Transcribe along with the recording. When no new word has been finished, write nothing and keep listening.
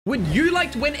Would you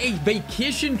like to win a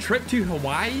vacation trip to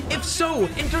Hawaii? If so,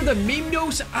 enter the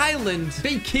Memnos Island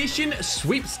Vacation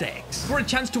Sweepstakes for a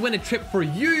chance to win a trip for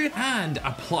you and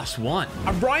a +1.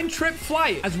 A round-trip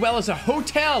flight as well as a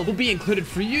hotel will be included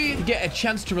for you to get a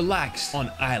chance to relax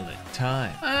on island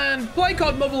time. And play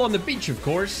COD Mobile on the beach, of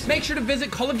course. Make sure to visit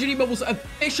Call of Duty Mobile's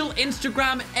official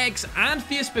Instagram, X, and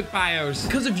Facebook bios,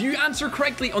 because if you answer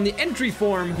correctly on the entry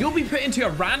form, you'll be put into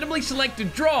a randomly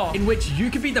selected draw in which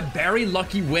you could be the very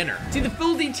lucky winner. See the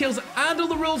full details and all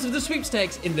the rules of the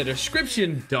sweepstakes in the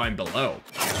description down below.